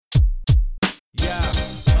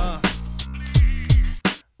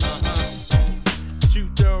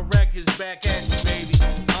back at you, baby.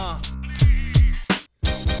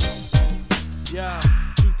 Yeah,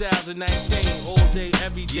 2019, all day,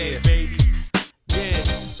 every day, baby.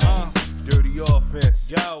 Yeah, Dirty offense.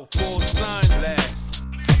 yo, full sun Blast.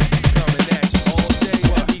 Coming at you all day.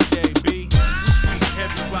 every day, B. We speak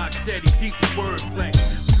heavy, rock steady, deep with wordplay.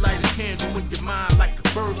 We light a candle in your mind like a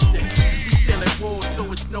birthday. We still at war,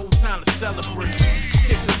 so it's no time to celebrate.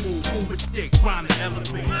 Stick and move and stick, trying to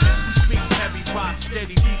elevate. We speak heavy, rock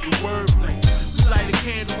steady, deep with wordplay. We light a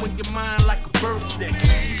candle in your mind like a birthday.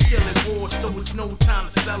 We still at war, so it's no time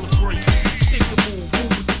to celebrate. Stick and move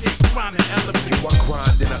and stick, trying to elevate. I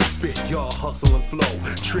grind and I spit, y'all hustle and flow.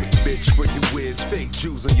 Trick bitch where you is, fake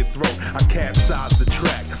Jews on your throat. I capsize the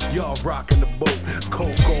track, y'all rocking the boat.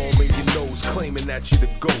 Coke all in your nose, claiming that you the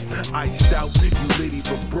GOAT. Iced out, you litty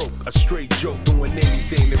but broke. A straight joke, doing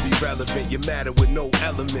anything to be relevant. You matter with no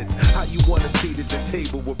elements. How you wanna sit at the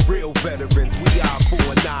table with real veterans? We eye for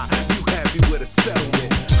an eye, you happy with a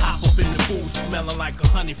settlement. Hop up in the booth, smelling like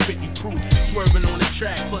 150 proof. Swerving on the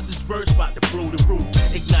track, plus his verse about to blow the roof.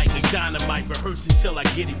 Ignite the dynamite, rehearse until I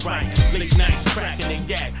get it right. Late nights cracking and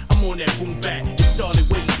yak, I'm on that boom back. It started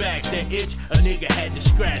way back, that itch a nigga had to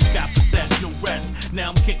scratch. Got possessed, no rest, now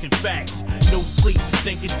I'm kicking facts. No sleep,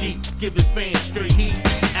 thinking deep, giving fans straight heat.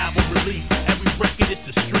 Album release, every record it's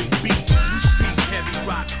a straight beat. We speak heavy,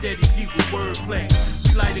 rock steady, deep with wordplay.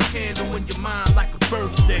 We light a candle in your mind like a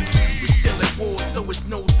birthday. We still at war, so it's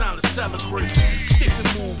no time to celebrate. Stick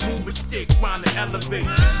and move and stick, trying to elevate.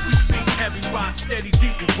 We speak heavy, rock steady,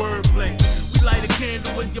 deep with wordplay. We light a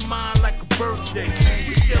candle in your mind like a birthday.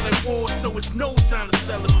 We still at war, so it's no time to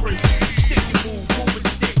celebrate. Stick and move and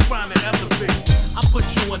stick, trying to elevate. I put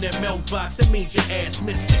you on that mailbox, that means your ass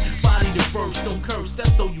missing. Body the verse, don't curse,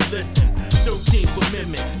 that's so you listen. 13th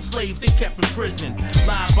Amendment, slaves they kept in prison.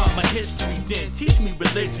 Lie about my history then, teach me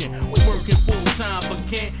religion. We're working full time but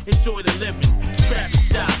can't enjoy the living. Traffic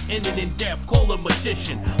stops, ended in death, call a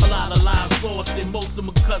magician. A lot of lives lost and most of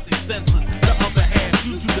my cousins senseless. The other half,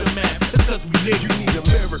 you do the math, it's cause we live. You need a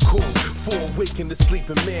miracle for awaken the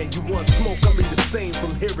sleeping man. You want smoke, I leave the same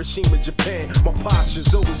from Hiroshima, Japan. My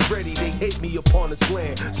posture's always ready, they hate me upon this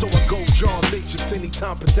land. So I go John Matrix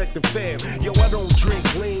anytime protecting fam. Yo, I don't drink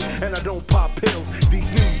lean and I don't pop pills. These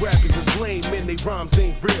new rappers is lame, man, they rhymes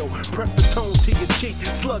ain't real. Press the tone to your cheek,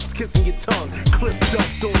 slugs kissing your tongue. Clip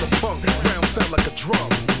dumped on the punk, round sound like a drum.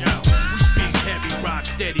 Yo, we speak heavy, rock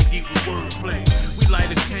steady, deep with wordplay. We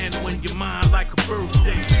light a candle in your mind like a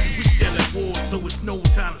birthday. We still at war, so it's no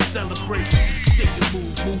time to celebrate. Stick and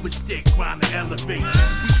move and stick, trying to elevate.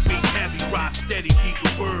 We speak heavy, rock steady, deep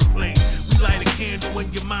with wordplay. We light a candle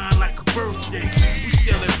in your mind like a birthday. We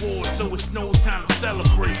still at war, so it's no time to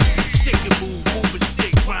celebrate. Stick and move and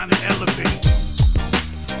stick, trying to elevate.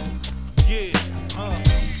 Yeah,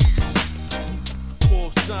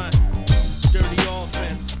 full sun, dirty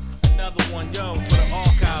offense. Another one, yo, for the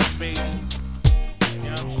archives, baby. You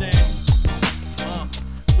know what I'm saying?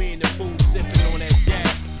 We in the booth sipping on that dab.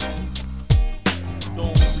 Doing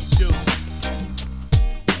what we do.